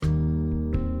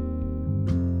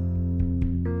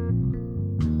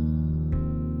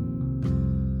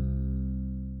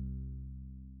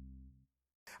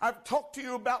I've talked to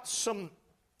you about some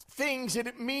things that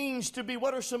it means to be,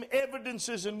 what are some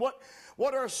evidences and what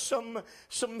are some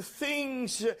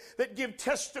things that give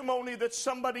testimony that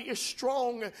somebody is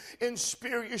strong in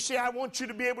spirit. You see, I want you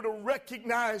to be able to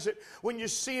recognize it when you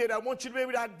see it. I want you to be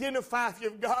able to identify if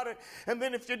you've got it. And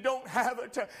then if you don't have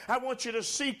it, I want you to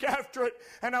seek after it.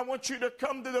 And I want you to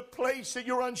come to the place that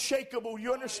you're unshakable.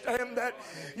 You understand that?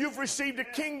 You've received a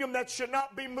kingdom that should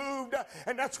not be moved.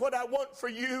 And that's what I want for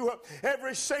you.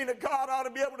 Every saint of God ought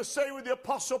to be able to say with the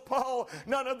Apostle Paul,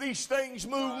 none of these things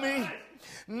move me.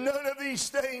 None of these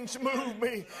things move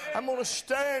me. I'm going to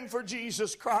stand for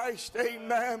Jesus Christ.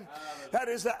 Amen. That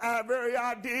is the very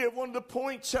idea of one of the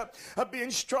points of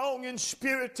being strong in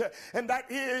spirit. And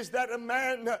that is that a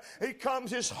man, he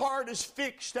comes, his heart is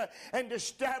fixed and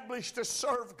established to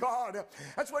serve God.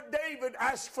 That's what David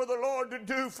asked for the Lord to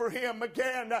do for him.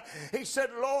 Again, he said,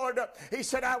 Lord, he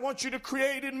said, I want you to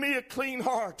create in me a clean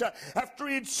heart. After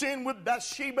he had sinned with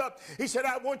Bathsheba, he said,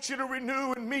 I want you to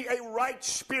renew in me a right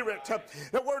spirit.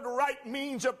 The word right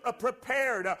means a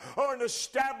prepared or an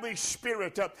established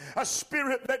spirit. A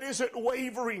spirit that isn't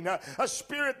wavering. A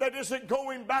spirit that isn't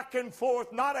going back and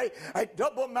forth. Not a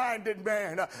double-minded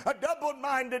man. A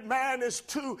double-minded man is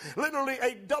literally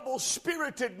a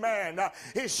double-spirited man.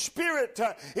 His spirit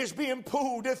is being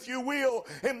pulled, if you will,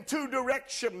 in two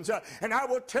directions. And I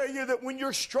will tell you that when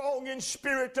you're strong in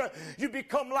spirit, you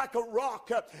become like a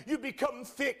rock. You become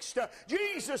fixed.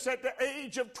 Jesus at the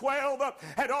age of 12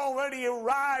 had already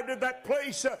arrived at that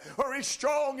place where he's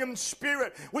strong in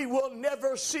spirit. We will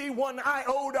never see one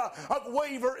iota of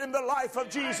waver in the life of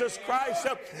Jesus Christ.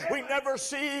 We never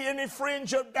see any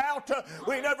fringe of doubt.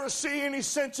 We never see any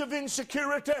sense of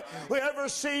insecurity. We never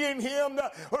see in him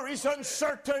where he's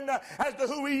uncertain as to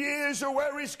who he is or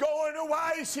where he's going or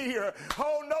why he's here.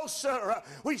 Oh no, sir.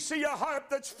 We see a heart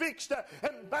that's fixed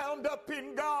and bound up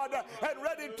in God and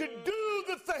ready to do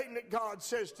the thing that God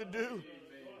says to do.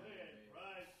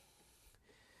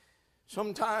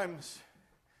 Sometimes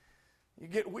you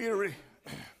get weary.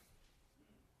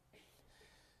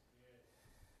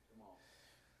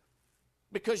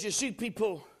 Because you see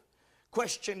people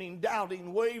questioning,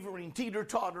 doubting, wavering,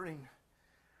 teeter-tottering.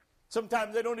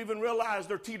 Sometimes they don't even realize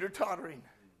they're teeter-tottering.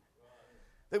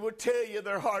 They would tell you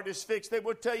their heart is fixed. They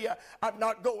would tell you, I'm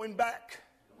not going back.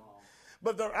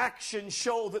 But their actions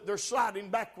show that they're sliding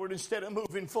backward instead of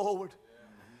moving forward.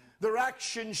 Their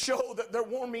actions show that they're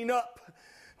warming up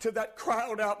to that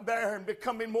crowd out there and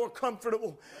becoming more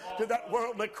comfortable to that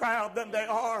worldly crowd than they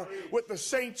are with the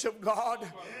saints of God.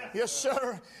 Yes,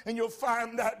 sir. And you'll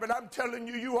find that. But I'm telling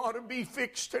you, you ought to be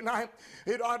fixed tonight.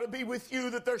 It ought to be with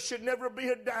you that there should never be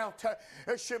a doubt.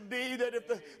 It should be that if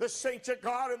the saints of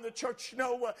God and the church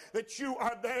know that you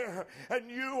are there and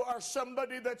you are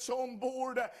somebody that's on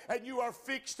board and you are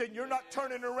fixed and you're not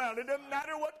turning around. It doesn't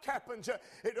matter what happens.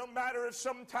 It don't matter if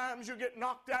sometimes you get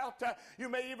knocked out. You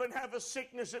may even have a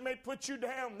sickness. It may put you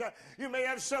down. You may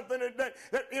have something that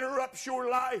interrupts your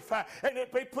life, and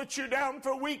it may put you down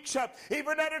for weeks,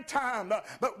 even at a time.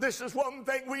 But this is one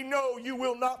thing we know: you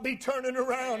will not be turning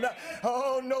around.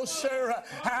 Oh no, sir.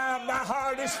 My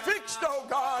heart is fixed. Oh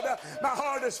God, my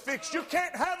heart is fixed. You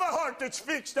can't have a heart that's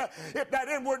fixed if that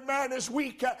inward man is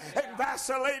weak and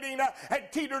vacillating and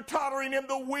teeter-tottering in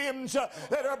the winds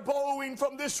that are blowing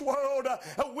from this world,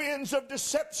 winds of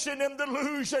deception and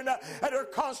delusion that are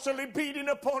constantly beating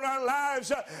upon our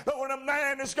lives. But when a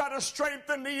man has got a strength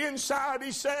in the inside,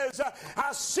 he says,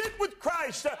 I sit with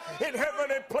Christ in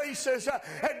heavenly places,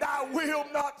 and I will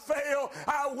not fail.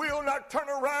 I will not turn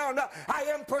around. I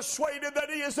am persuaded that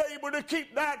he is able to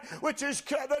keep that which is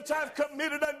that I've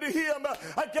committed unto him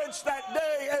against that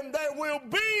day, and there will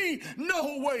be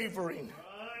no wavering.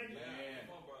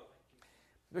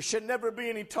 There should never be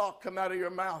any talk come out of your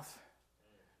mouth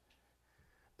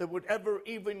that would ever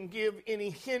even give any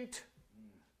hint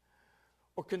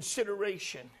or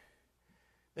consideration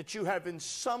that you have in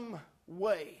some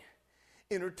way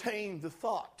entertained the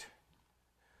thought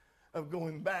of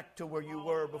going back to where you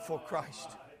were before Christ.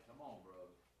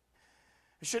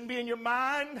 It shouldn't be in your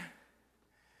mind.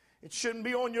 It shouldn't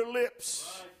be on your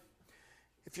lips.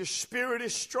 If your spirit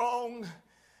is strong,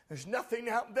 there's nothing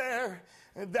out there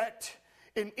that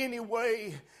in any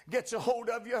way gets a hold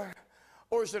of you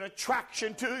or is an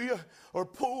attraction to you or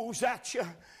pulls at you.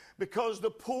 Because the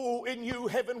pull in you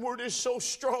heavenward is so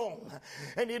strong,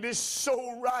 and it is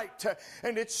so right,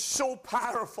 and it's so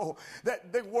powerful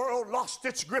that the world lost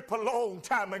its grip a long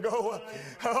time ago.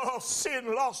 Oh,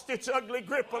 sin lost its ugly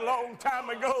grip a long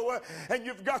time ago, and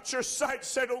you've got your sight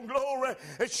set on glory,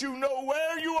 that you know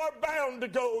where you are bound to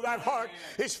go. That heart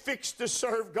is fixed to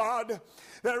serve God.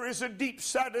 There is a deep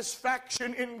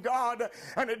satisfaction in God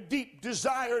and a deep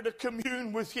desire to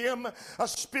commune with Him. A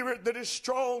spirit that is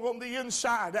strong on the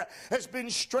inside has been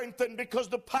strengthened because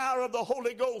the power of the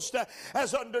Holy Ghost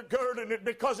has undergirded it,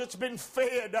 because it's been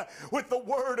fed with the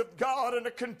Word of God and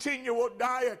a continual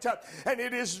diet. And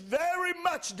it is very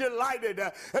much delighted.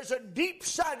 There's a deep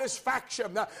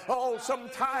satisfaction. Oh,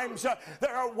 sometimes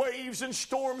there are waves and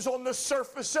storms on the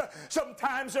surface.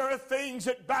 Sometimes there are things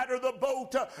that batter the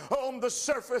boat on the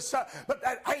surface. But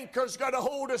that anchor's got a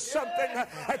hold of something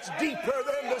that's deeper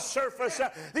than the surface.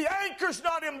 The anchor's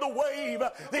not in the wave.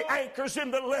 The anchor's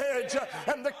in the ledge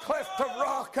and the cleft of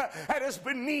rock that is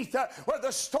beneath, where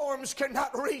the storms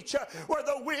cannot reach, where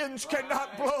the winds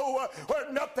cannot blow,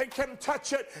 where nothing can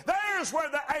touch it. There's where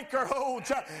the anchor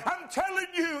holds. I'm telling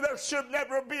you, there should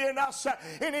never be in us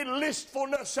any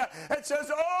listfulness that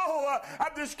says, oh, I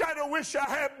just kind of wish I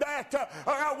had that,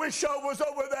 or I wish I was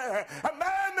over there. A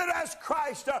man that has Christ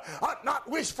ought not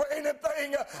wish for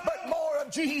anything but more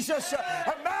of Jesus.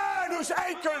 A man who's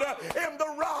anchored in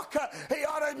the rock, he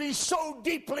ought to be so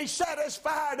deeply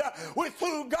satisfied with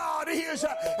who God is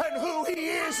and who He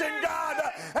is in God,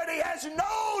 and he has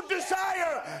no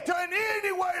desire to in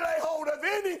any way lay hold of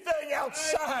anything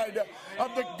outside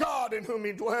of the God in whom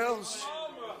He dwells.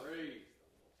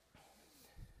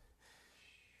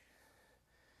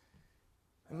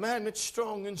 A man that's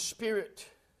strong in spirit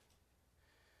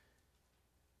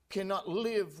cannot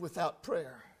live without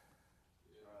prayer.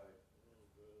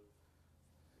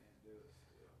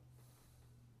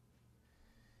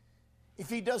 If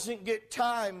he doesn't get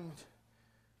time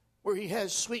where he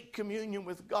has sweet communion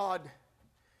with God,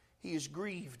 he is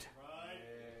grieved.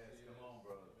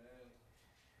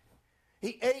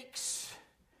 He aches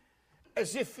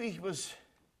as if he was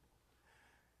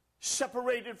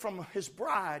separated from his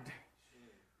bride,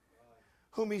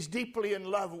 whom he's deeply in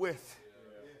love with.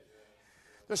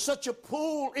 There's such a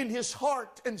pull in his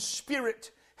heart and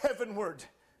spirit heavenward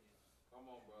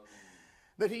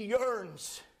that he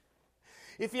yearns.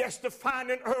 If he has to find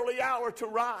an early hour to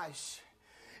rise,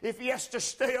 if he has to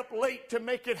stay up late to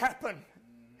make it happen,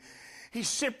 he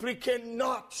simply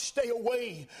cannot stay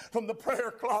away from the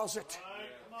prayer closet.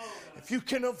 If you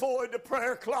can avoid the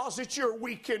prayer closet, you're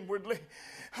weak inwardly.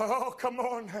 Oh, come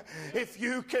on. If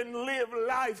you can live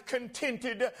life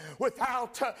contented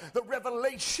without the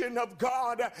revelation of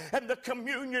God and the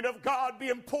communion of God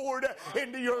being poured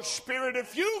into your spirit,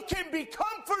 if you can be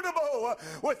comfortable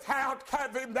without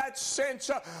having that sense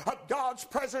of God's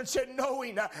presence and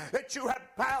knowing that you have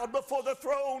bowed before the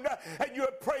throne and you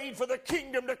have prayed for the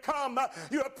kingdom to come,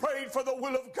 you have prayed for the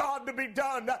will of God to be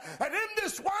done. And in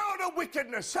this world of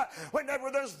wickedness,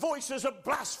 whenever there's voices of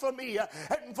blasphemy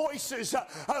and voices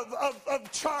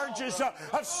of charges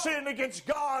of sin against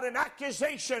God and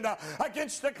accusation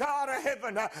against the God of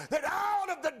heaven, that out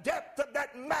of the depth of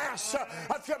that mass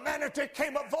of humanity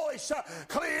came a voice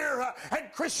clear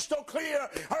and crystal clear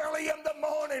early in the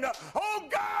morning. Oh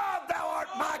God, thou art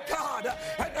my God,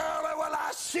 and early will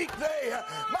I seek thee.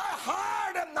 My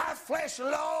heart and thy flesh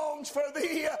longs for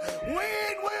thee.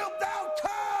 When wilt thou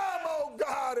come, oh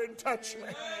God, and touch me?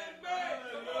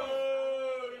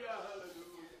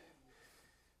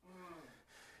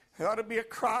 There ought to be a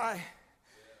cry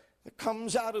that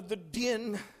comes out of the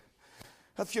din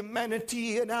of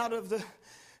humanity and out of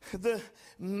the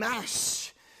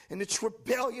mass and its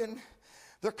rebellion.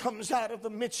 There comes out of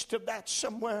the midst of that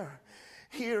somewhere,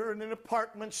 here in an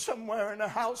apartment, somewhere in a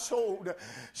household,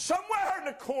 somewhere in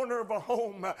the corner of a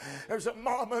home, there's a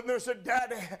mama and there's a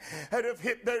daddy that have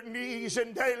hit their knees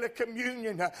in daily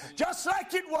communion, just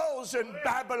like it was in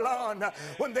Babylon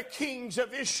when the kings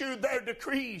have issued their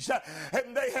decrees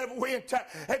and they have went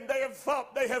and they have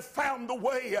thought they have found the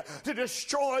way to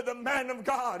destroy the man of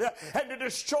God and to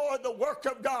destroy the work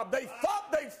of God. They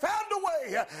thought they found a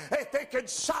way if they could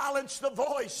silence the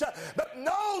voice, but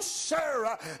no,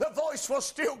 sir, the voice will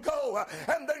still go,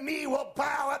 and the knee will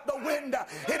bow at the window.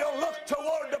 It'll look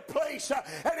toward the place,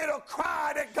 and it'll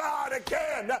cry to God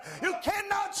again. You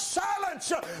cannot silence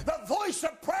the voice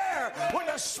of prayer when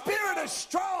the Spirit is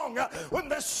strong, when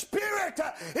the Spirit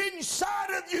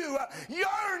inside of you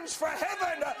yearns for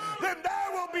heaven. Then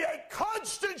there will be a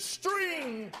constant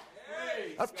stream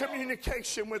of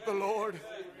communication with the Lord.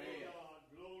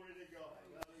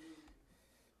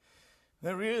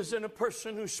 There is in a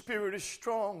person whose spirit is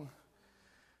strong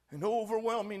An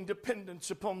overwhelming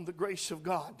dependence upon the grace of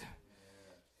God.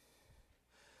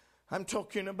 I'm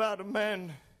talking about a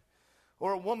man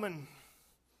or a woman.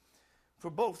 For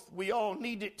both, we all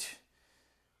need it.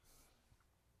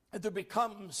 And there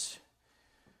becomes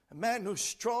a man who's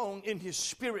strong in his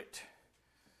spirit.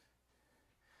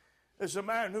 There's a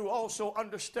man who also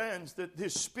understands that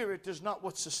his spirit is not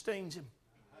what sustains him.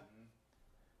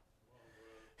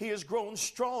 He has grown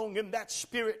strong in that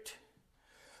spirit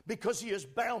because he has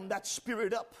bound that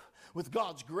spirit up with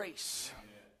God's grace.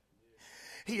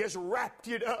 He has wrapped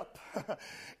it up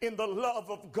in the love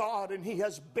of God, and he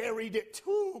has buried it.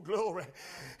 Ooh, glory.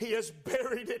 He has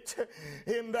buried it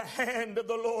in the hand of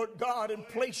the Lord God and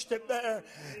placed it there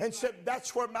and said,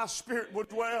 that's where my spirit would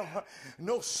dwell.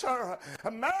 No, sir.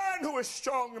 A man who is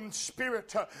strong in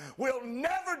spirit will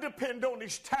never depend on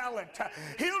his talent.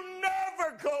 He'll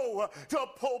never go to a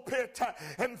pulpit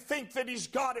and think that he's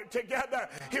got it together.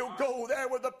 He'll go there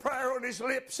with a prayer on his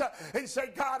lips and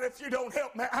say, God, if you don't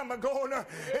help me, I'm a goner.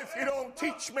 If you don't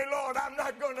teach me, Lord, I'm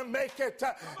not going to make it.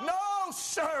 No,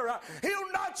 sir.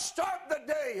 He'll not start the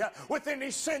day with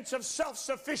any sense of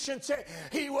self-sufficiency.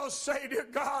 He will say to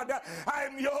God, I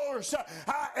am yours.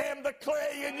 I am the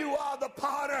clay and you are the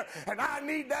potter. And I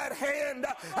need that hand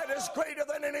that is greater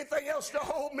than anything else to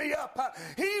hold me up.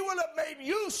 He will have made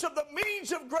use of the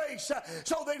means of grace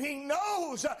so that he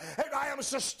knows that I am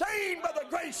sustained by the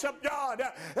grace of God.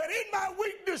 That in my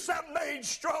weakness I'm made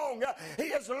strong. He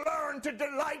has learned to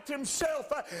delight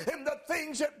himself in the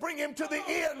things that bring him to the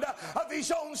end of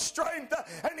his own strength,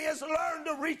 and he has learned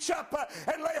to reach up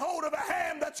and lay hold of a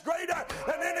hand that's greater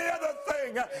than any other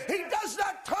thing. He does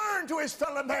not turn to his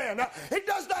fellow man. He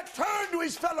does not turn to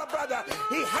his fellow brother.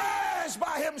 He has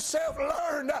by himself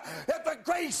learned that the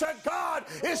grace of God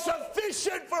is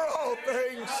sufficient for all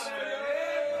things.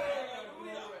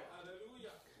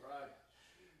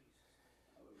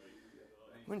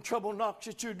 When trouble knocks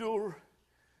at your door,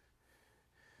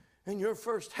 and your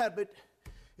first habit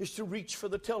is to reach for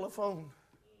the telephone.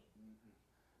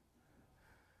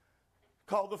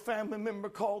 Call the family member,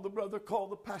 call the brother, call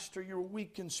the pastor. You're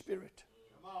weak in spirit.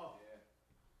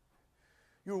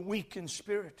 You're weak in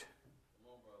spirit.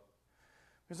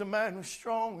 There's a man who's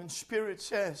strong in spirit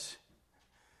says,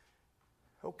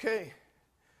 okay,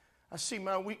 I see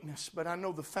my weakness, but I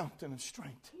know the fountain of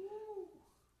strength.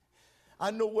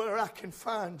 I know where I can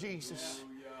find Jesus.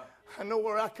 I know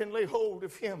where I can lay hold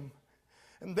of him.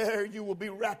 And there you will be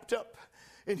wrapped up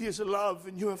in his love.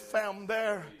 And you have found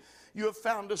there, you have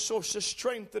found a source of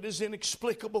strength that is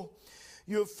inexplicable.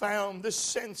 You have found this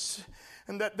sense,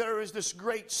 and that there is this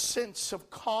great sense of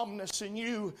calmness in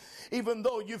you, even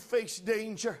though you face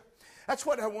danger. That's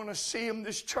what I want to see in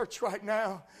this church right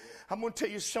now. I'm going to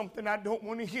tell you something I don't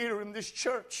want to hear in this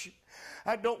church.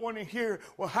 I don't want to hear,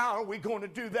 well, how are we going to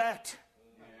do that?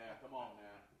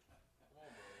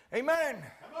 Amen.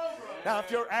 Now,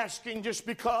 if you're asking just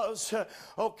because,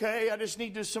 okay, I just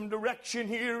need some direction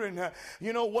here, and,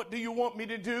 what do you want me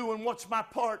to do, and what's my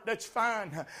part, that's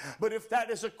fine. But if that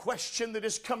is a question that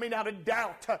is coming out of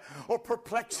doubt or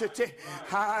perplexity,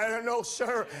 I don't know,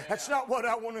 sir, that's not what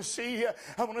I want to see.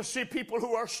 I want to see people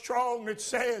who are strong that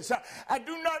says, I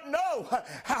do not know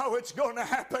how it's going to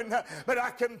happen, but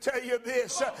I can tell you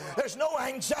this, there's no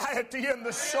anxiety in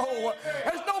the soul.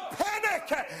 There's no panic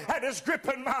that is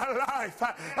gripping my life.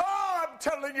 Oh, I'm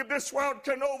telling you, this world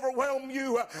can overwhelm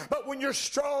you, but when you're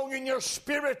strong in your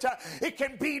spirit, it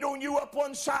can beat on you up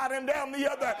one side and down the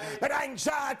other. But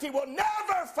anxiety will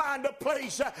never find a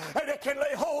place that it can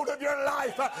lay hold of your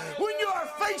life. When you are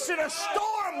facing a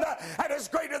storm that is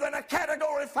greater than a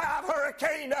Category 5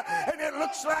 hurricane, and it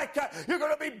looks like you're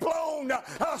going to be blown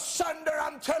asunder,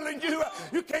 I'm telling you,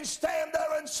 you can stand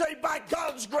there and say, by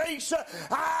God's grace,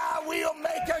 I will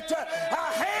make it.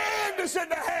 Our hand is in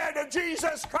the hand of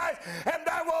Jesus Christ, and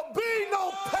there will be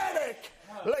no panic.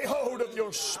 Lay hold of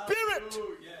your spirit.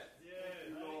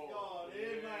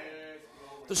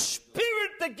 The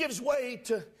spirit that gives way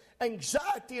to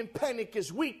anxiety and panic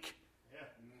is weak.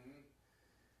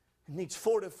 It needs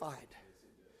fortified.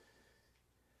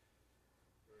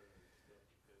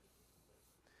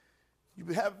 You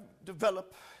have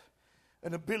developed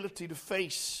an ability to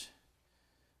face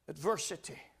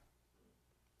adversity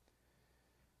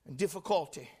and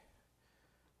difficulty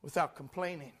without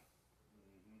complaining.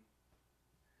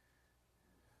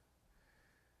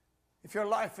 If your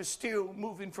life is still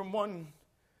moving from one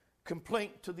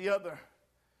complaint to the other,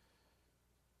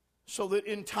 so that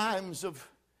in times of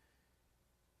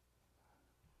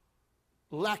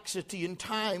laxity, in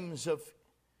times of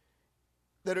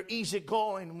that are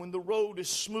easygoing, when the road is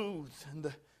smooth and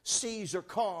the seas are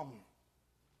calm,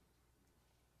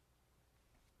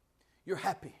 you're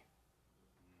happy.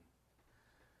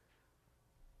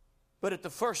 But at the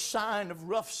first sign of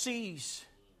rough seas,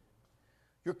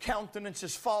 your countenance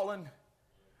has fallen.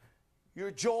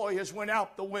 Your joy has went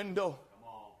out the window.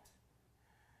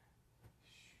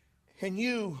 And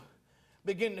you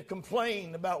begin to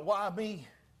complain about, why me?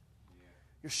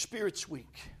 Your spirit's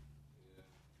weak.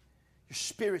 Your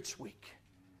spirit's weak.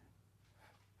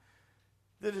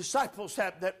 The disciples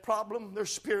had that problem. Their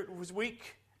spirit was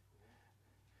weak.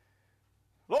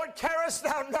 Lord, carest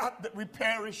thou not that we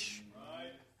perish?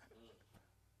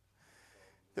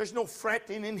 There's no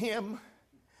fretting in him.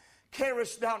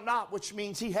 Carest thou not, which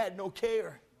means he had no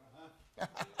care.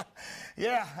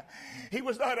 Yeah, he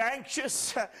was not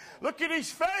anxious. Look at his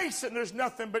face, and there's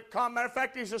nothing but calm. Matter of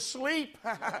fact, he's asleep.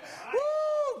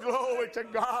 Woo, glory to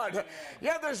God.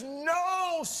 Yeah, there's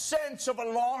no sense of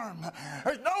alarm.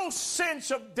 There's no sense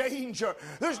of danger.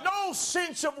 There's no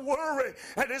sense of worry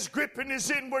that is gripping his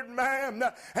inward man.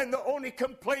 And the only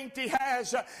complaint he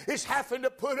has is having to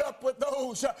put up with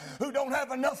those who don't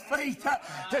have enough faith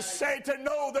to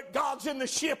know that God's in the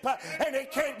ship and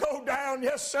it can't go down.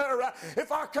 Yes, sir.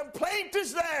 If our complaint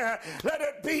is there, let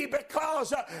it be because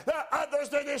the others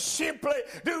that is simply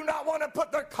do not want to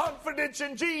put their confidence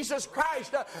in Jesus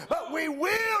Christ. But we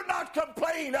will not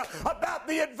complain about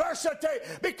the adversity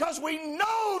because we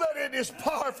know that it is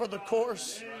par for the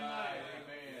course.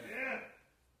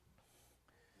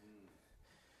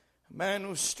 A man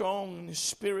who's strong in his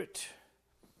spirit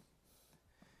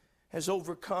has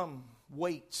overcome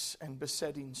weights and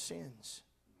besetting sins.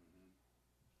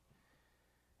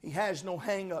 He has no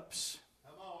hang-ups.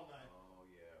 Come on now. Oh,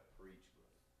 yeah, preach.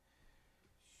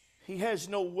 He has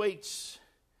no weights.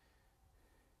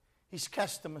 He's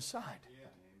cast them aside. Yeah.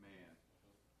 Amen.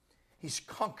 He's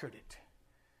conquered it.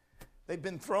 They've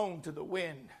been thrown to the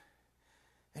wind,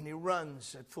 and he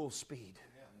runs at full speed.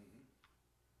 Yeah.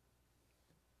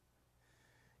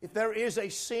 If there is a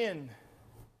sin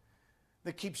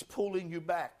that keeps pulling you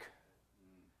back,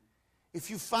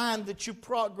 if you find that you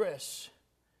progress,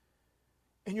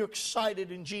 and you're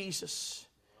excited in Jesus,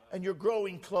 and you're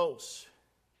growing close,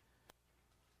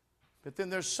 but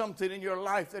then there's something in your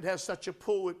life that has such a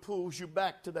pull, it pulls you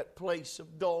back to that place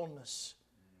of dullness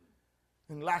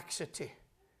and laxity,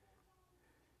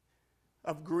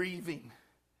 of grieving,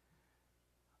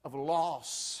 of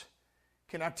loss.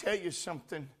 Can I tell you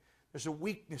something? There's a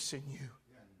weakness in you.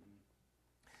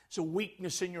 There's a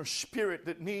weakness in your spirit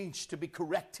that needs to be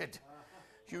corrected.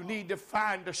 You need to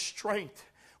find a strength.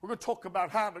 We're going to talk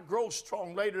about how to grow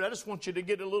strong later. I just want you to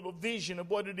get a little vision of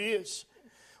what it is.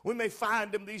 We may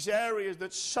find in these areas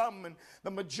that some, and the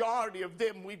majority of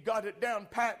them, we've got it down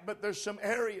pat, but there's some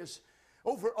areas.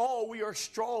 Overall, we are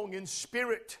strong in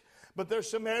spirit. But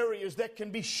there's some areas that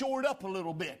can be shored up a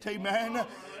little bit. Amen.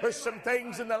 There's some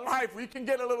things in the life where you can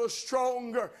get a little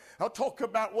stronger. I'll talk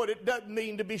about what it does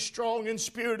mean to be strong in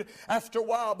spirit after a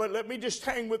while. But let me just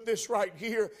hang with this right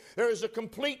here. There is a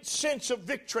complete sense of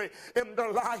victory in the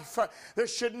life. There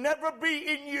should never be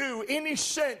in you any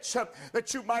sense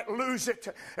that you might lose it.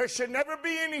 There should never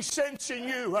be any sense in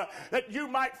you that you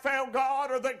might fail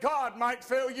God or that God might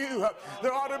fail you.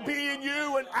 There ought to be in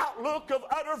you an outlook of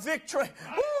utter victory.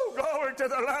 Woo! Glory to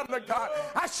the Lamb of God.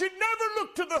 I should never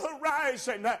look to the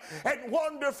horizon and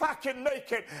wonder if I can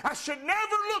make it. I should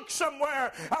never look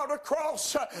somewhere out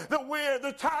across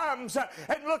the times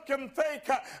and look and think,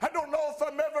 I don't know if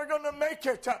I'm ever going to make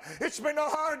it. It's been a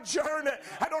hard journey.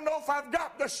 I don't know if I've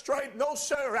got the strength. No,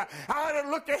 sir. I ought to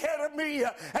look ahead of me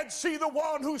and see the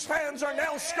one whose hands are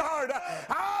now scarred. I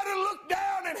ought to look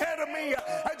down ahead of me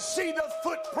and see the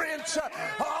footprints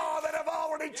that have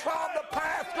already trod the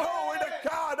path. Glory to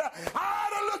God. I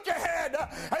ought to look ahead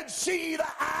and see the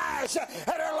eyes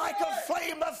that are like a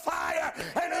flame of fire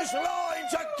and whose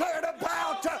loins are girt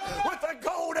about with a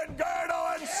golden girdle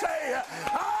and say,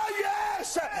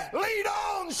 yes, lead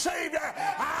on, Savior.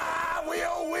 I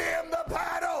will win the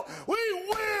battle. We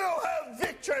will have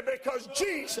victory because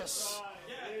Jesus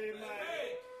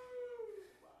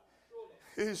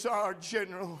is our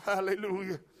general.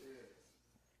 Hallelujah.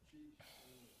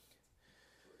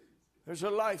 There's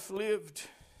a life lived.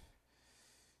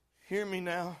 Hear me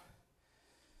now.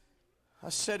 I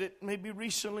said it maybe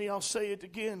recently, I'll say it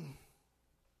again.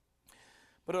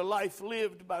 But a life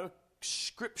lived by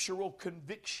scriptural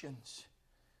convictions.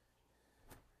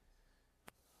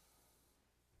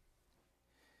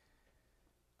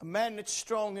 A man that's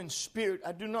strong in spirit,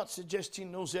 I do not suggest he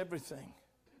knows everything.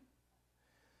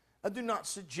 I do not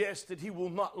suggest that he will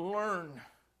not learn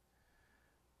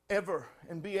ever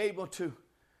and be able to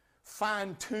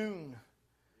fine-tune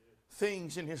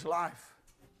things in his life.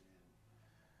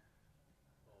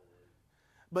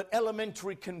 But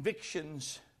elementary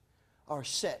convictions are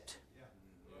set.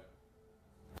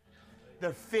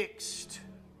 They're fixed.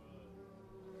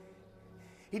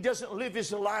 He doesn't live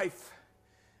his life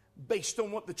based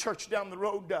on what the church down the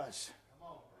road does.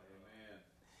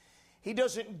 He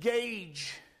doesn't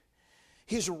gauge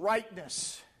his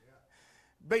rightness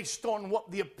based on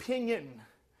what the opinion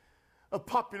of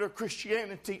popular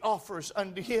Christianity offers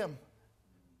unto him.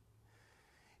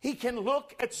 He can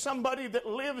look at somebody that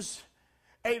lives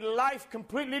a life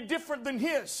completely different than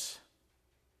his,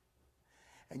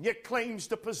 and yet claims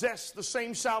to possess the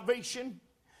same salvation,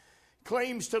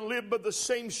 claims to live by the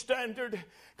same standard,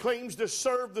 claims to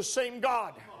serve the same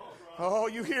God. Oh,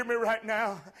 you hear me right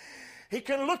now? He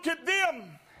can look at them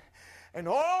and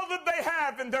all that they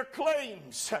have in their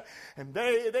claims, and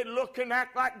they look and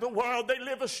act like the world. They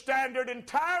live a standard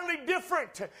entirely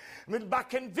different, by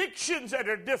convictions that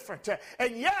are different,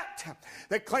 and yet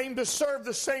they claim to serve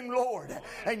the same Lord,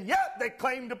 and yet they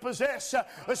claim to possess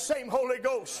the same Holy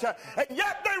Ghost, and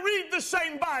yet they read the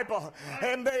same Bible,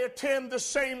 and they attend the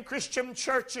same Christian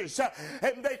churches,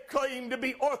 and they claim to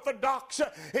be orthodox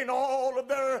in all of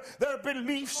their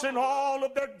beliefs and all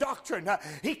of their doctrine.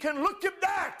 He can look at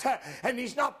that, and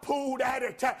he's not pulled at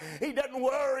it. He doesn't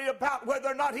worry about whether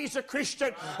or not he's a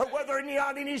Christian or whether or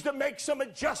not he needs to make some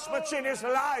adjustments in his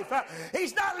life.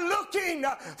 He's not looking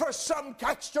for some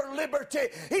extra liberty.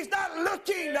 He's not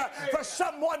looking for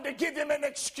someone to give him an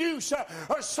excuse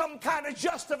or some kind of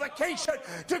justification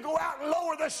to go out and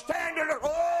lower the standard.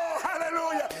 Oh,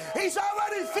 hallelujah. He's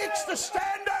already fixed the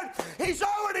standard. He's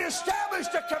already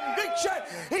established a conviction.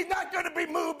 He's not going to be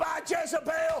moved by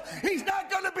Jezebel. He's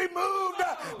not going to be moved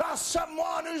by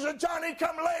someone who's a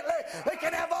Johnny-come-lately. They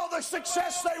can have all the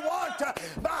success they want.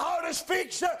 My heart is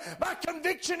fixed. My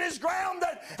conviction is grounded.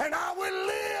 And I will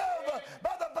live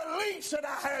by the beliefs that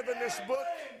I have in this book.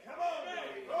 Come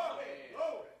on,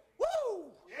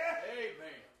 Woo! yeah.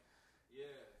 Amen. Yeah.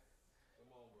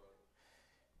 Come on, brother.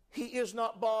 He is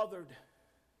not bothered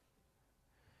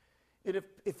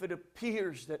if it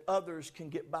appears that others can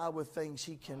get by with things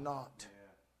he cannot.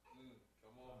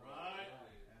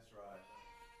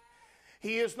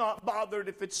 He is not bothered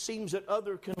if it seems that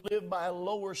others can live by a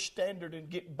lower standard and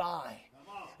get by.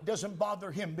 It doesn't bother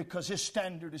him because his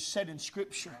standard is set in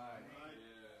Scripture.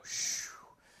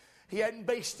 He hadn't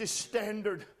based his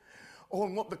standard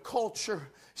on what the culture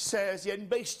says. He hadn't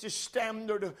based his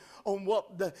standard on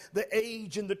what the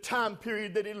age and the time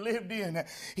period that he lived in.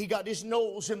 He got his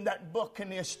nose in that book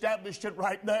and he established it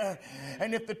right there.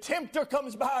 And if the tempter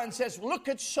comes by and says, look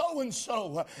at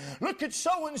so-and-so, look at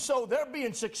so-and-so, they're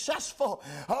being successful.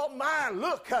 Oh my,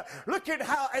 look at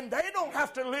how, and they don't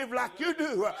have to live like you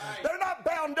do. They're not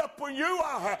bound up where you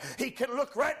are. He can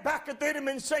look right back at them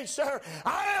and say, sir,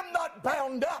 I am not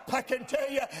bound up. I can tell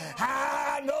you,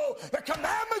 I know the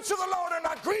commandments of the Lord are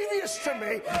not grievous to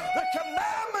me. The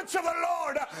commandments of the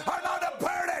Lord are not a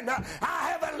burden. I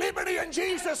have a liberty in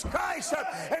Jesus Christ.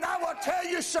 And I will tell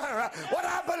you, sir, what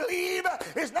I believe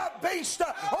is not based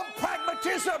on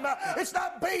pragmatism. It's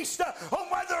not based on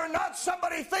whether or not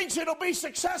somebody thinks it'll be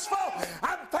successful.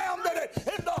 I've found that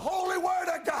in the holy word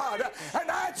of God, and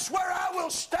that's where I will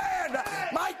stand.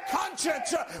 My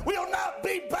conscience will not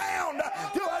be bound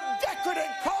to a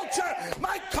decadent culture.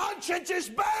 My conscience is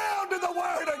bound to the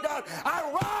word of God. I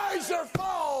rise or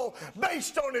fall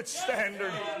based on its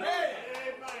standard.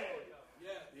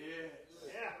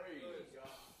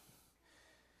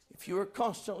 If you are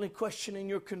constantly questioning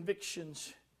your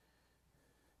convictions,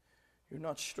 you're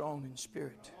not strong in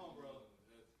spirit.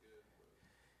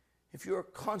 If you are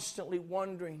constantly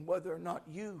wondering whether or not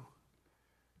you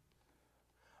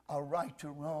are right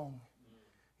or wrong,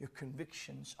 your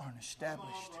convictions aren't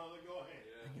established,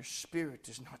 and your spirit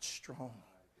is not strong.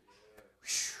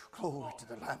 Glory to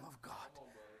the Lamb of God.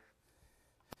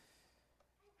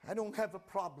 I don't have a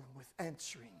problem with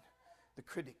answering the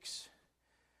critics.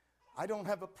 I don't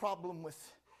have a problem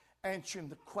with answering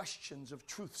the questions of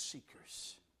truth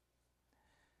seekers.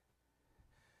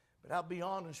 But I'll be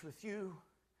honest with you,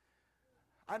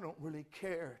 I don't really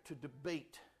care to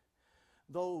debate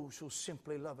those who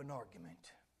simply love an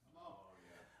argument.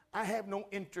 I have no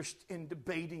interest in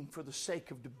debating for the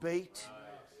sake of debate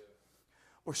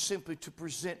or simply to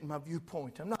present my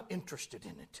viewpoint. I'm not interested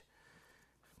in it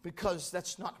because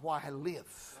that's not why I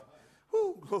live.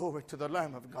 Ooh, glory to the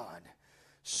Lamb of God.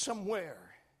 Somewhere,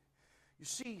 you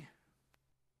see,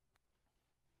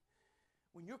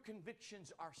 when your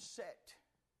convictions are set,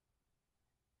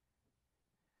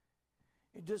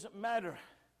 it doesn't matter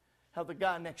how the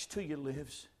guy next to you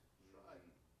lives.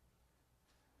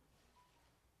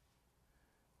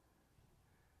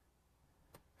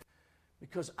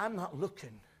 Because I'm not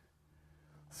looking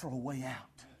for a way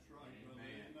out. That's right. Amen.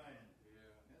 Yeah,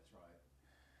 that's right.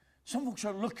 Some folks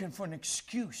are looking for an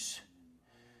excuse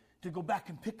to go back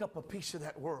and pick up a piece of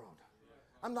that world.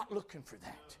 I'm not looking for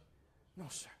that. No,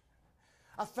 sir.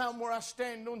 I found where I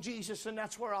stand on Jesus, and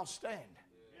that's where I'll stand.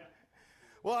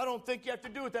 Well, I don't think you have to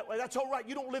do it that way. That's all right.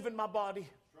 You don't live in my body.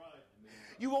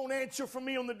 You won't answer for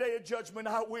me on the day of judgment.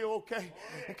 I will, okay?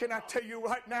 And can I tell you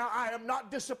right now, I am not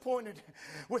disappointed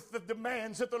with the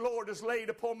demands that the Lord has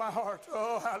laid upon my heart.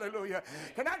 Oh, hallelujah.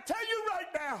 Can I tell you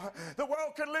right now, the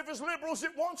world can live as liberal as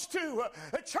it wants to.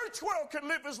 The church world can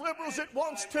live as liberal as it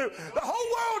wants to. The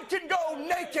whole world can go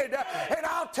naked. And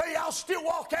I'll tell you, I'll still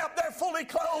walk out there fully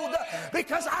clothed,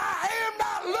 because I am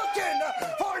not looking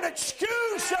for an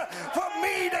excuse for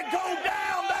me to go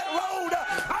down that road.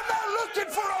 I'm not looking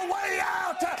for a way out.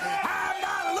 I'm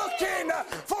not looking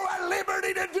for a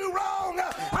liberty to do wrong.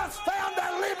 I've found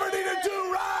a liberty to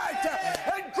do right.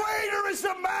 And greater is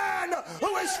the man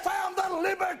who has found the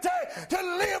liberty to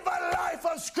live a life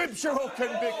of scriptural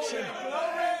conviction.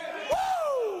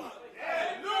 Woo!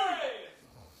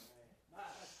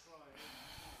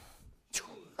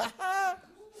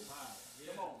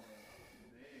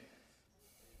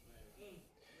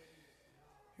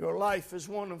 Your life is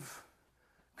one of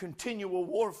continual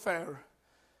warfare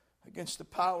against the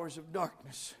powers of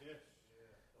darkness.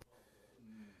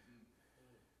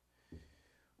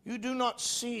 You do not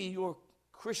see your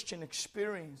Christian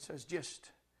experience as just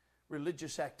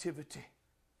religious activity.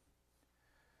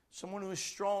 Someone who is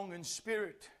strong in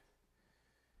spirit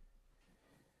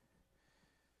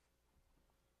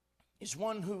is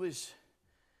one who is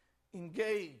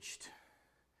engaged,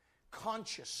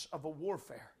 conscious of a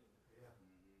warfare.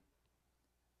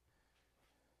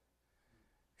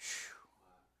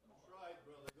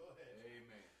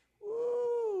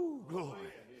 Ooh, glory.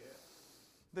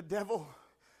 The devil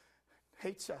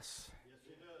hates us.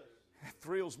 It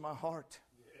thrills my heart.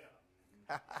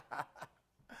 I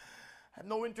have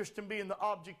no interest in being the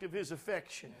object of his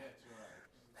affection.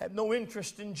 I have no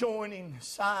interest in joining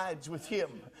sides with him.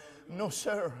 No,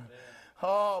 sir.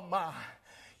 Oh, my.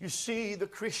 You see, the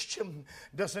Christian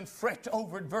doesn't fret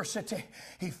over adversity.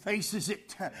 He faces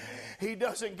it. He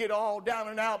doesn't get all down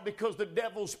and out because the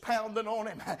devil's pounding on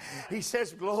him. He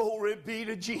says, glory be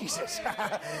to Jesus.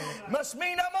 Must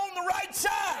mean I'm on the right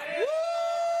side. Woo!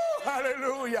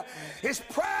 Hallelujah. His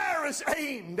prayer is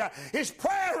aimed at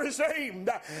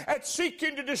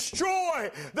seeking to destroy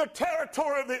the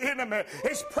territory of the enemy.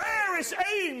 His prayer is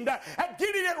aimed at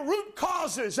getting at root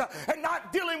causes and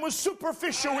not dealing with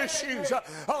superficial issues.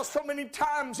 Oh, so many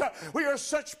times we are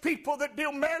such people that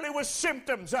deal merely with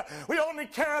symptoms. We only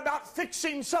care about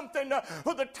fixing something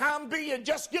for the time being.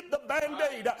 Just get the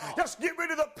Band-Aid. Just get rid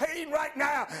of the pain right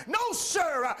now. No,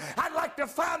 sir. I'd like to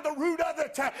find the root of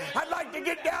it. I'd like to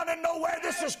get down and know where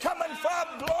this is coming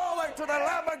from. Glory to the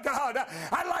Lamb of God.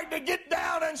 I'd like to get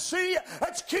down and see,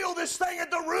 let's kill this thing at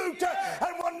the root,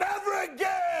 and we'll never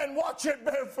again watch it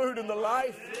bear fruit in the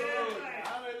life.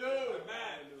 Hallelujah.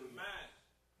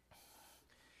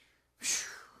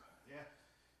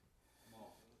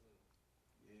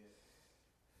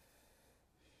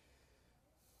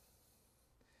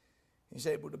 He's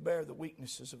able to bear the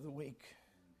weaknesses of the weak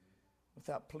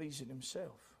without pleasing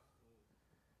himself.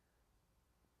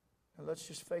 Now let's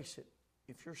just face it,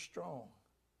 if you're strong,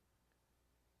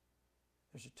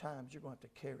 there's times you're going to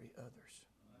have to carry others.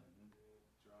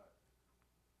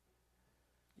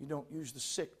 You don't use the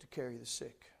sick to carry the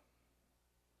sick.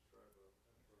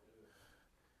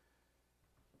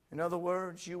 In other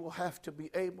words, you will have to be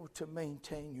able to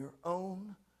maintain your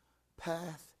own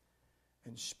path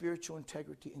and spiritual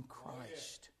integrity in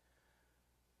Christ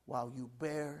while you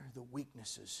bear the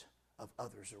weaknesses of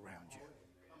others around you.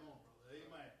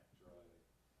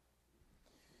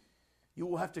 You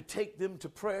will have to take them to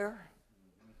prayer.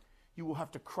 You will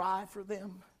have to cry for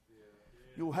them.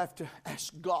 You will have to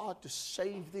ask God to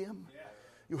save them.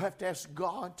 You have to ask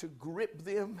God to grip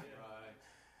them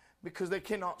because they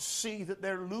cannot see that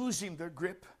they're losing their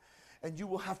grip, and you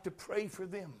will have to pray for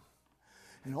them.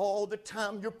 And all the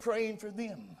time you're praying for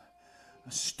them,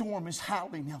 a storm is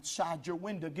howling outside your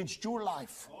window against your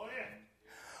life.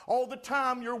 All the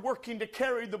time you're working to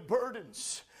carry the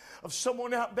burdens of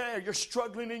someone out there. You're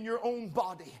struggling in your own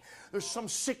body. There's some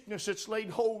sickness that's laid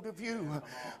hold of you.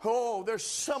 Oh, there's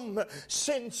some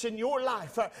sense in your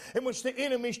life in which the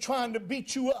enemy's trying to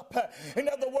beat you up. In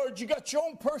other words, you got your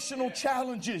own personal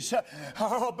challenges.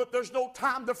 But there's no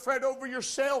time to fret over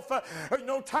yourself. There's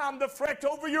no time to fret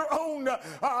over your own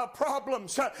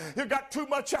problems. You got too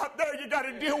much out there you got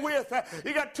to deal with.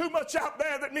 You got too much out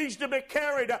there that needs to be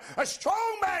carried. A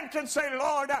strong man can say,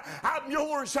 Lord, I'm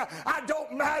yours. I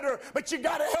don't matter here, but you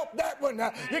got to help that one.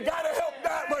 You got to help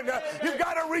that one. You've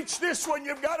got to reach this one.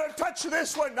 You've got to touch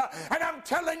this one. And I'm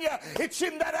telling you, it's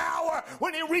in that hour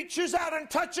when he reaches out and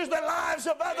touches the lives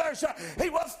of others, he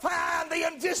will find the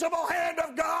invisible hand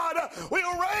of God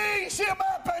will raise him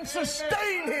up and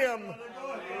sustain him.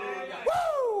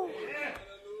 Woo!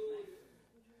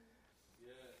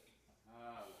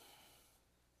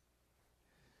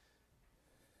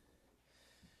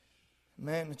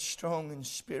 Man that's strong in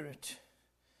spirit,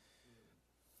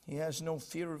 he has no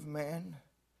fear of man,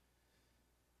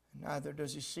 neither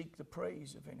does he seek the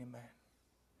praise of any man.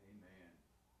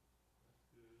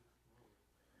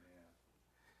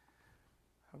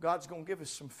 God's going to give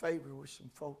us some favor with some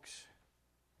folks.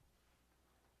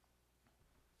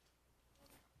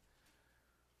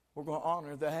 We're going to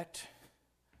honor that.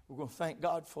 We're going to thank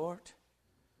God for it.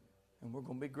 And we're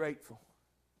going to be grateful.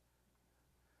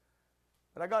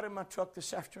 But I got in my truck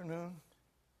this afternoon,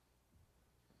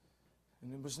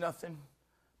 and it was nothing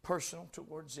personal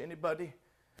towards anybody.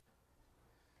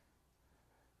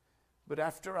 But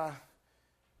after I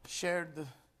shared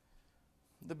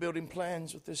the building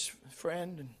plans with this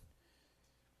friend, and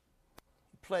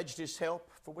he pledged his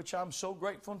help, for which I'm so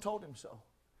grateful, and told him so.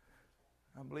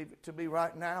 I believe it to be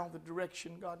right now the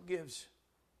direction God gives.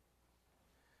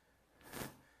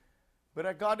 But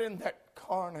I got in that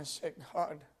car and I said,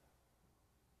 God,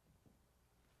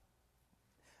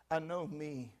 I know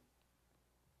me.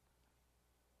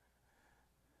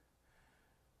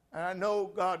 And I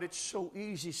know, God, it's so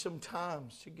easy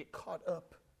sometimes to get caught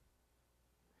up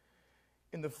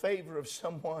in the favor of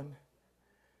someone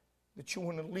that you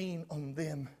want to lean on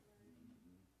them.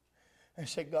 And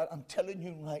say, God, I'm telling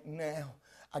you right now,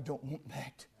 I don't want that.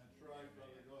 That's right,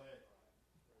 brother. Go ahead.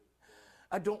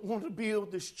 I don't want to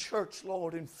build this church,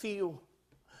 Lord, and feel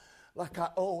like I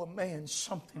owe a man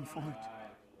something for it.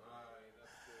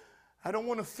 I don't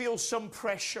want to feel some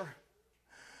pressure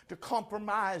to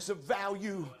compromise a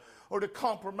value or to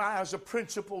compromise a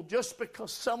principle just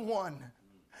because someone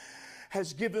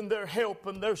has given their help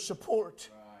and their support.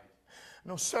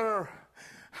 No, sir.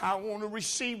 I want to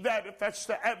receive that if that's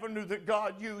the avenue that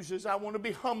God uses. I want to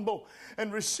be humble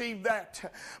and receive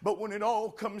that. But when it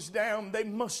all comes down, they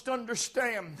must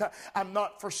understand I'm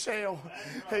not for sale.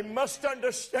 They must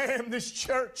understand this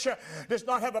church does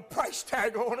not have a price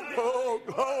tag on it. Oh,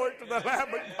 glory to the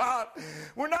Lamb of God.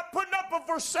 We're not putting up a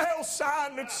for sale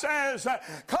sign that says,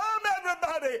 come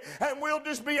everybody, and we'll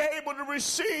just be able to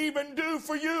receive and do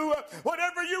for you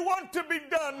whatever you want to be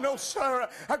done. No, sir.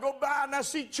 I go by and I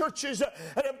see churches that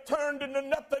have turned into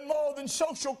nothing more than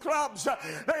social clubs.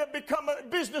 They have become a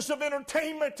business of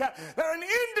entertainment. They're an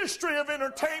industry of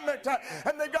entertainment,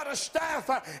 and they've got a staff,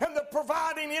 and they're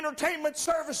providing entertainment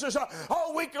services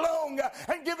all week long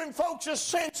and giving folks a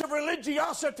sense of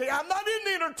religiosity. I'm not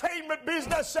in the entertainment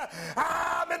business.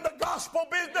 I'm in the gospel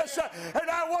business, and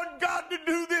I want God to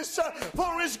do this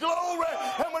for His glory.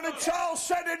 And when it's all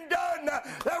said and done,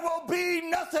 there will be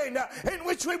nothing in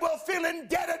which we will feel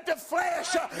indebted to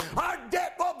flesh. Our debt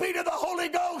will be to the Holy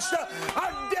Ghost.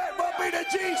 Our debt will be to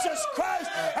Jesus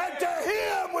Christ, and to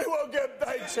Him we will give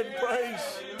thanks and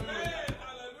praise.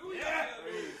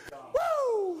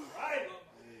 Woo!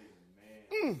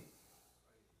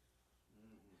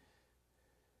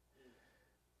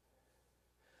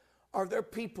 Are there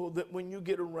people that when you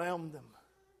get around them,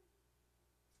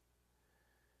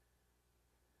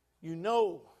 you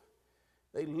know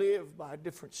they live by a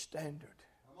different standard?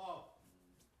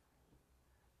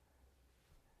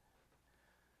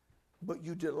 But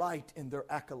you delight in their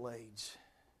accolades.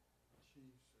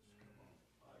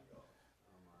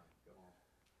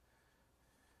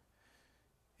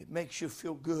 It makes you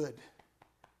feel good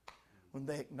when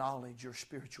they acknowledge your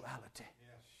spirituality.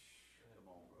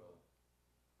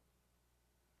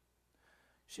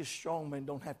 See, a strong man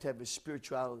don't have to have his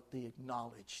spirituality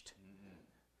acknowledged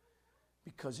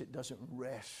because it doesn't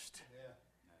rest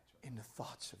in the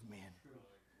thoughts of men,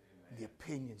 the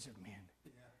opinions of men.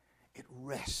 It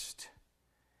rests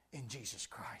in Jesus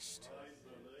Christ.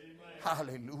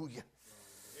 Hallelujah.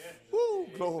 Woo,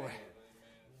 glory.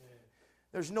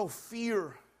 There's no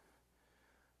fear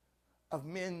of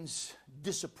men's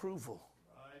disapproval.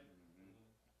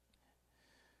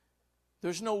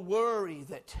 There's no worry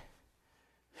that,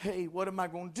 hey, what am I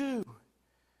going to do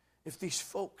if these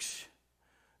folks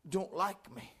don't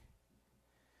like me?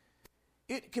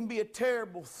 It can be a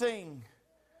terrible thing,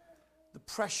 the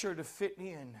pressure to fit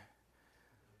in.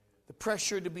 The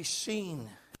pressure to be seen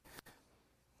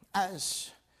as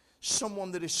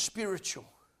someone that is spiritual.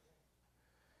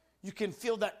 You can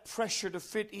feel that pressure to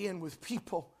fit in with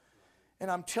people.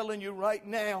 And I'm telling you right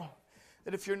now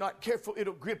that if you're not careful,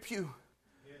 it'll grip you.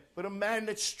 But a man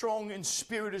that's strong in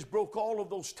spirit has broke all of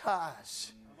those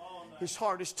ties. His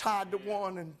heart is tied to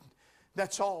one, and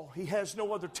that's all. He has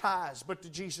no other ties but to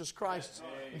Jesus Christ,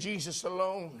 Jesus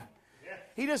alone.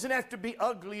 He doesn't have to be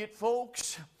ugly at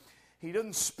folks. He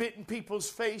doesn't spit in people's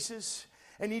faces,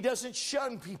 and he doesn't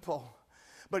shun people.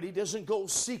 But he doesn't go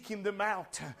seeking them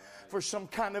out for some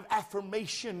kind of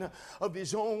affirmation of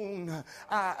his own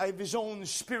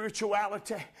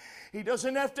spirituality. He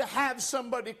doesn't have to have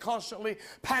somebody constantly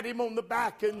pat him on the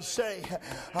back and say,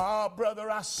 brother,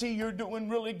 I see you're doing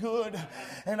really good,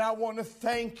 and I want to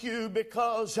thank you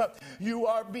because you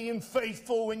are being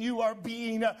faithful and you are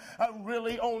being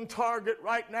really on target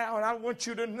right now, and I want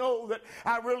you to know that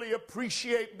I really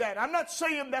appreciate that. I'm not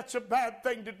saying that's a bad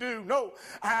thing to do. No,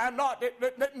 I'm not.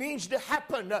 That needs to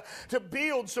happen to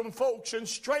build some folks and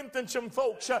strengthen some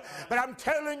folks. But I'm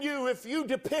telling you, if you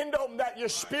depend on that, your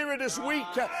spirit is weak.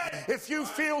 If you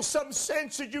feel some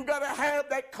sense that you got to have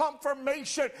that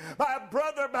confirmation by a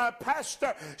brother, by a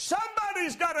pastor,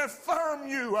 somebody's got to affirm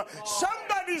you.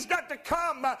 Somebody's got to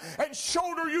come and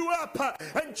shoulder you up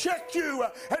and check you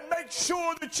and make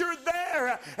sure that you're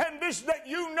there, and that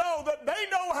you know that they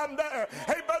know I'm there.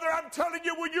 Hey, brother, I'm telling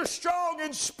you, when you're strong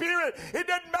in spirit, it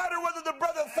doesn't matter whether the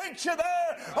brother thinks you're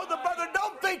there or the brother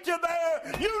don't think you're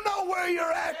there. You know where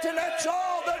you're at, and that's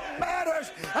all that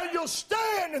matters, and you'll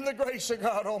stand in the grace of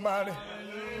God Almighty.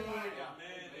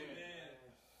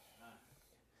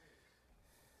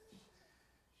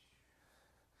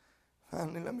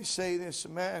 Finally, let me say this: a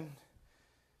man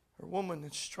or woman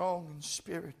that's strong in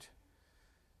spirit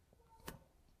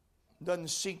doesn't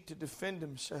seek to defend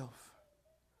himself.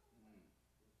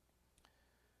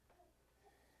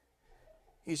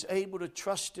 He's able to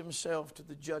trust himself to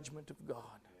the judgment of God.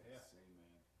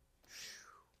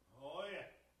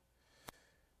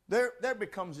 There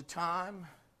becomes a time,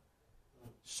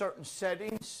 certain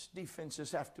settings,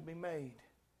 defenses have to be made.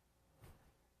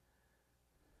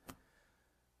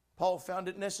 Paul found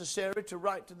it necessary to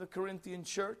write to the Corinthian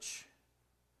church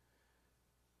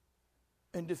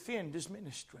and defend his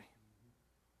ministry.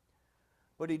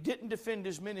 But he didn't defend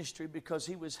his ministry because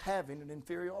he was having an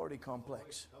inferiority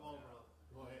complex. Come on, brother.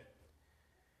 Go ahead.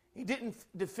 He didn't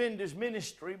defend his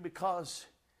ministry because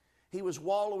he was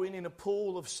wallowing in a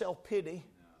pool of self-pity,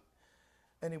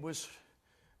 and he was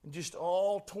just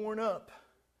all torn up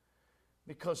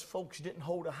because folks didn't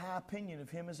hold a high opinion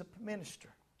of him as a minister.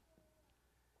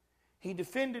 He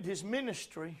defended his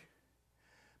ministry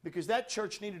because that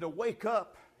church needed to wake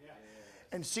up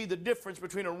and see the difference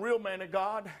between a real man of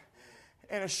God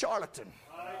and a charlatan.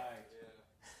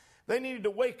 They needed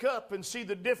to wake up and see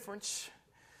the difference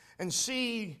and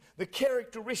see the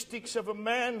characteristics of a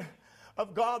man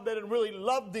of God that had really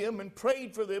loved them and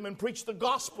prayed for them and preached the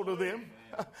gospel to them,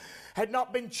 had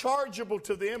not been chargeable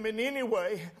to them in any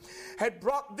way, had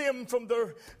brought them from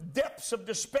their depths of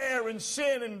despair and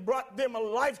sin and brought them a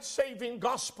life-saving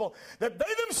gospel, that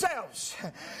they themselves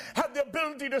had the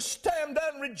ability to stand there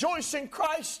and rejoice in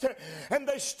Christ, and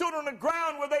they stood on the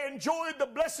ground where they enjoyed the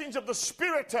blessings of the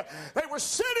Spirit. They were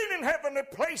sitting in heavenly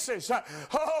places,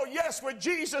 oh yes, with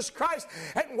Jesus Christ,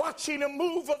 and watching a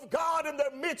move of God in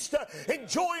their midst,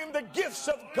 enjoying the gifts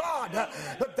of God.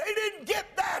 But they didn't get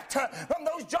that from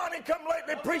those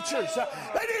Johnny-come-lately preachers.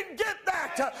 They didn't get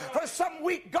that for some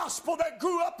weak gospel that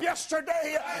grew up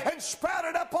yesterday and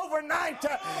sprouted up overnight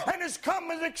and has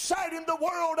come and exciting the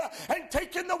world and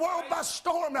taken the world by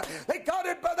storm. They got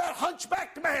it by that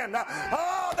hunchbacked man.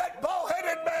 Oh, that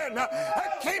bald-headed man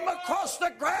that came across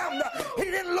the ground. He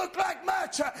didn't look like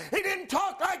much. He didn't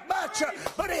talk like much.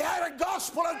 But he had a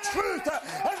gospel of truth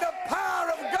and the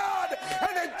power of God,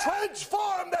 and it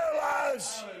transformed their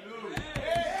lives.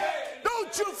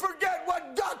 Don't you forget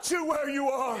what got you where you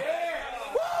are.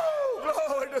 Woo!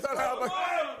 Glory to the Lamb.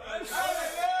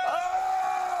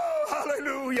 Oh,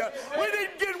 hallelujah. We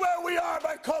didn't get where we are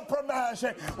by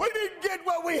compromising. We didn't get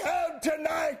what we have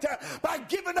tonight by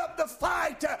giving up the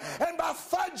fight and by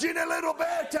fudging a little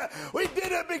bit. We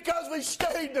did it because we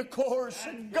stayed the course,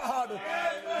 and God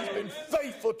has been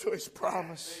faithful to His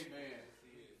promise.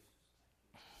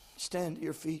 Stand to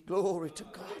your feet. Glory to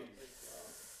God.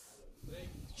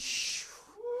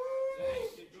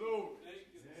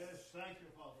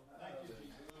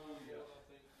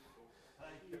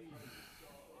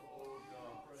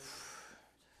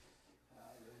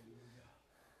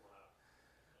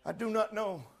 I do not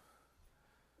know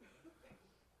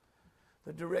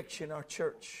the direction our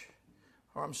church,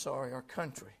 or I'm sorry, our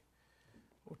country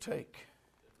will take.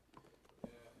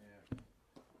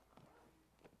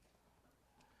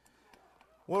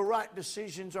 Where right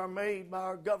decisions are made by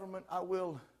our government, I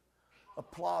will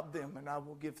applaud them and I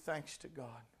will give thanks to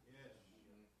God.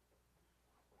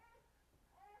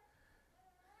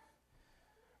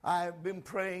 I've been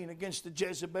praying against the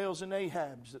Jezebels and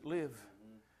Ahabs that live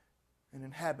and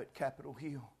inhabit Capitol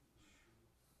Hill.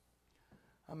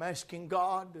 I'm asking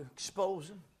God to expose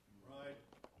them.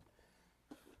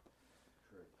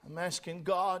 I'm asking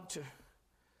God to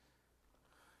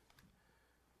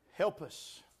help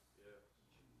us.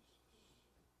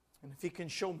 And if He can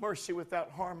show mercy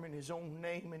without harming His own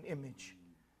name and image,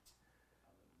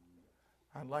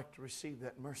 I'd like to receive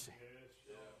that mercy.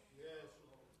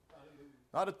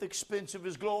 Not at the expense of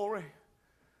His glory,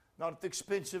 not at the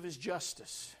expense of His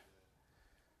justice.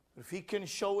 But if He can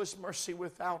show us mercy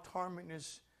without harming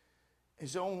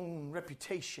His own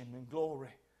reputation and glory,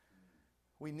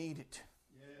 we need it.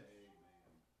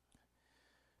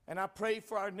 And I pray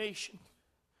for our nation.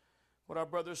 What our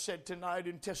brother said tonight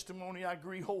in testimony, I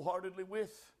agree wholeheartedly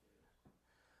with.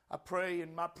 I pray,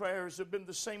 and my prayers have been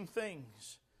the same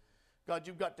things. God,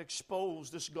 you've got to expose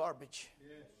this garbage.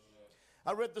 Yes.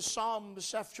 I read the Psalm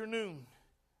this afternoon.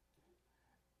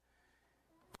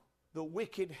 The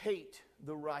wicked hate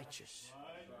the righteous.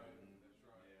 Right.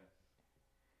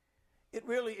 It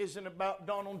really isn't about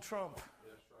Donald Trump.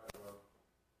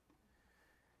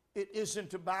 It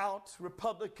isn't about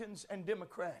Republicans and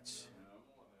Democrats.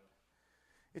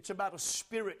 It's about a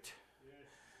spirit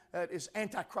that is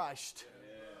Antichrist.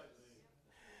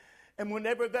 And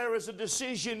whenever there is a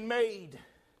decision made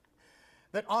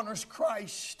that honors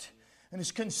Christ and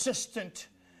is consistent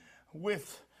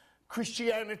with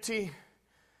Christianity,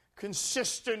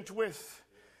 consistent with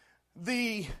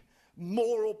the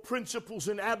moral principles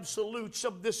and absolutes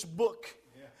of this book,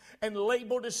 and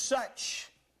labeled as such,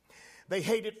 they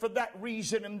hate it for that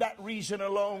reason and that reason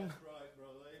alone. That's right,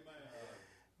 brother. Amen.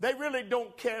 They really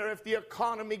don't care if the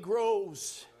economy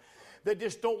grows. They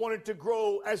just don't want it to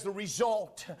grow as the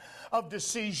result of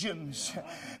decisions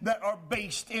that are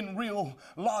based in real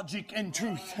logic and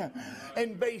truth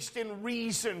and based in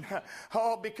reason.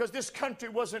 Oh, because this country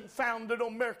wasn't founded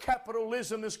on mere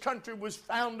capitalism. This country was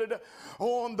founded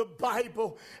on the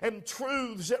Bible and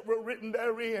truths that were written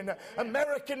therein.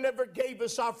 America never gave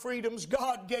us our freedoms.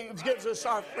 God gives us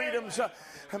our freedoms.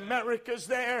 America's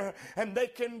there, and they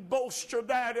can bolster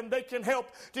that, and they can help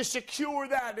to secure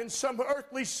that in some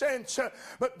earthly sense.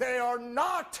 But they are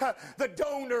not the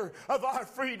donor of our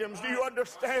freedoms. Do you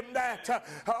understand that?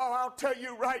 I'll tell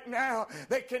you right now,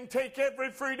 they can take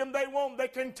every freedom they want. They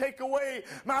can take away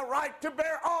my right to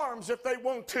bear arms if they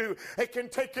want to. They can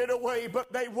take it away,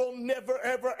 but they will never,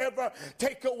 ever, ever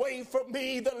take away from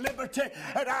me the liberty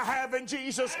that I have in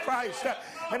Jesus Christ.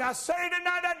 And I say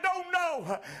tonight, I don't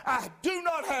know. I do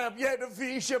not have yet a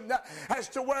vision as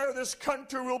to where this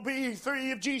country will be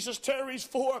 3 if Jesus tarries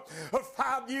 4 or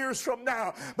 5 years from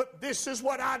now. But this is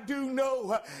what I do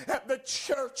know, that the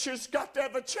church has got to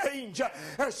have a change.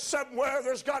 Somewhere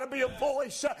there's got to be a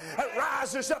voice that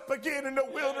rises up again in the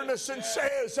wilderness and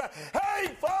says,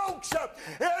 hey folks,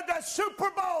 the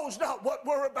Super Bowl's not what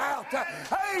we're about.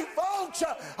 Hey folks,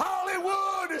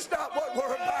 Hollywood is not what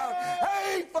we're about.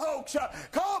 Hey folks,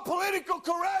 call political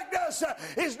correctness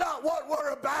is not what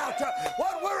we're about.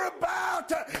 What we're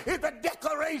about is the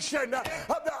declaration of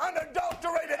the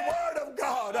unadulterated Word of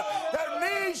God.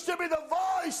 There needs to be the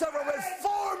voice of a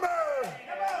reformer.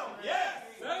 Yes.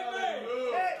 Amen.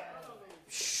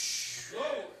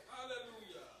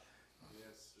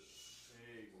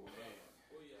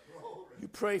 You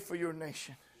pray for your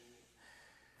nation.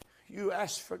 You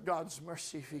ask for God's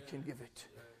mercy if He can give it.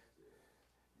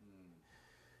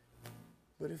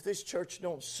 But if this church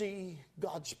don't see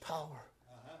God's power,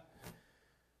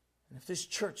 and if this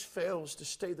church fails to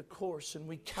stay the course and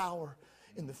we cower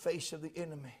in the face of the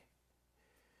enemy,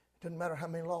 it doesn't matter how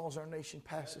many laws our nation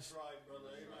passes. That's right, brother.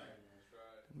 Amen.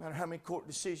 Doesn't matter how many court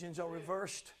decisions are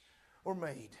reversed or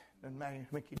made. Doesn't matter,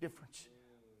 make a difference.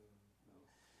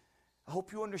 I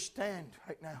hope you understand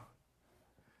right now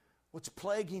what's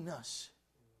plaguing us.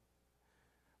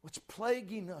 What's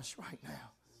plaguing us right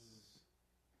now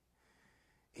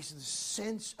is the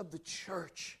sense of the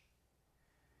church.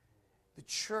 The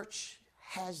church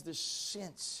has this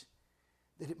sense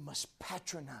that it must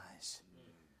patronize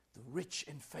the rich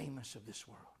and famous of this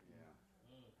world.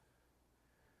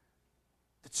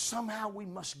 That somehow we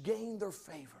must gain their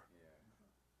favor.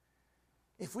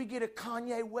 If we get a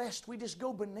Kanye West, we just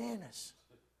go bananas.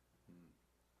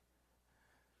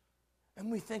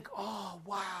 And we think, oh,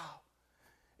 wow,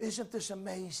 isn't this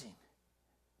amazing?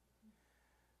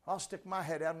 I'll stick my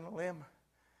head out on a limb.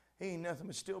 He ain't nothing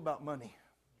but still about money.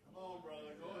 Come on,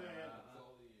 brother, go ahead.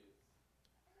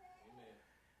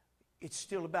 It's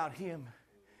still about him.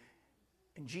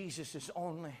 And Jesus is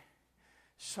only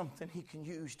something he can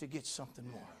use to get something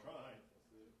more.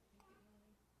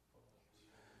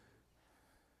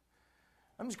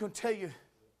 I'm just going to tell you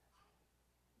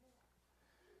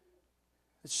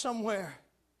that somewhere,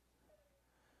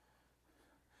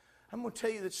 I'm going to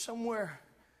tell you that somewhere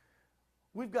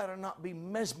we've got to not be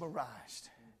mesmerized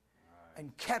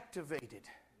and captivated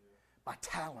by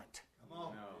talent,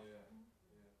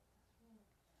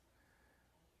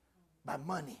 by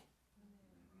money,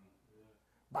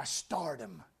 by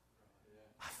stardom,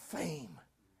 by fame.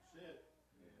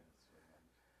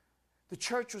 The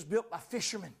church was built by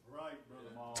fishermen,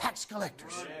 tax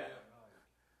collectors,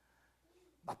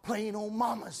 by plain old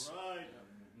mamas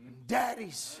and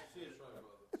daddies.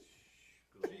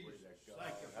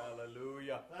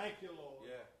 Hallelujah. Thank you, Lord.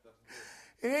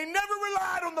 It ain't never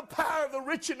relied on the power of the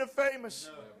rich and the famous.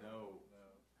 No.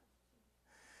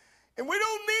 And we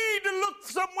don't need to look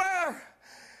somewhere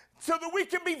so that we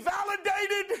can be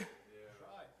validated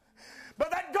by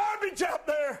that garbage out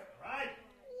there. Right.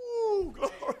 Ooh,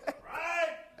 glory. Right.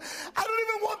 I don't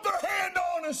even want their hand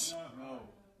on us.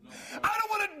 I don't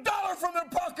want $1 from their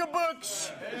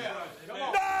pocketbooks. No,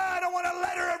 I don't want a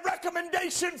letter of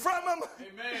recommendation from them.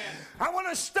 Amen. I want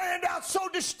to stand out so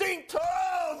distinct.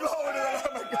 Oh, glory to the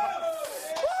Lamb of God.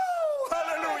 Woo,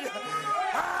 hallelujah.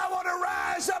 I want to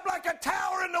rise up like a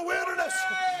tower in the wilderness.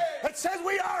 It says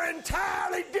we are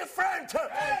entirely different.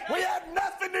 We have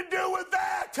nothing to do with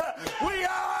that. We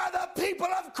are the people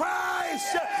of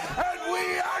Christ. And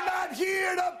we are not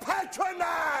here to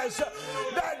patronize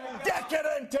the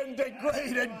decadent and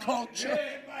degraded culture.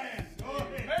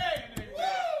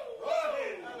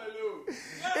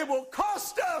 It will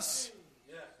cost us.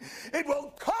 It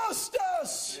will cost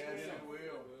us.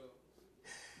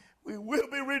 We will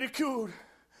be ridiculed.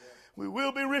 We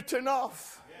will be written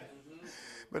off.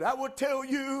 But I will tell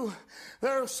you,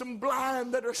 there are some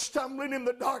blind that are stumbling in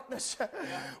the darkness.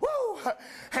 Woo!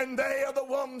 And they are the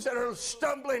ones that are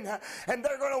stumbling, and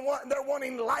they're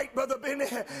wanting light, Brother Benny.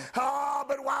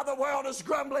 But while the world is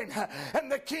grumbling and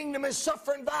the kingdom is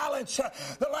suffering violence,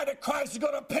 the light of Christ is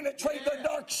going to penetrate their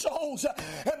dark souls,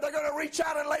 and they're going to reach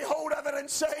out and lay hold of it and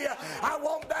say, I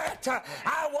want that.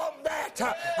 I want that.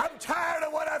 I'm tired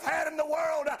of what I've had in the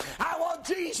world. I want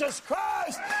Jesus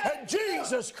Christ and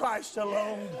Jesus Christ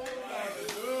alone.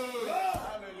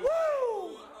 Hallelujah.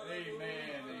 Woo!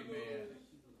 Amen. Amen.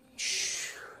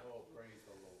 Oh, praise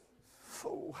the Lord.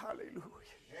 Oh,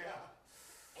 hallelujah.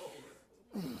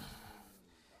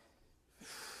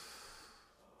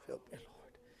 Help me,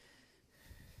 Lord.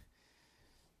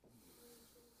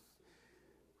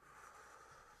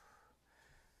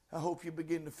 I hope you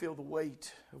begin to feel the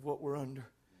weight of what we're under.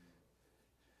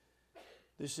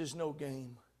 This is no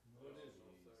game.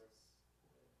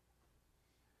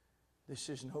 This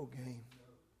is no game.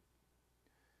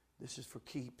 This is for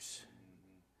keeps.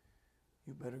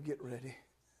 You better get ready.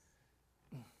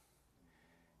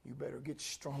 You better get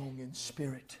strong in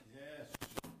spirit. Yes.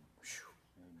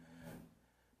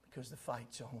 Because the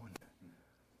fight's on.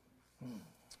 And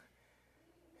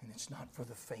it's not for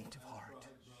the faint of heart.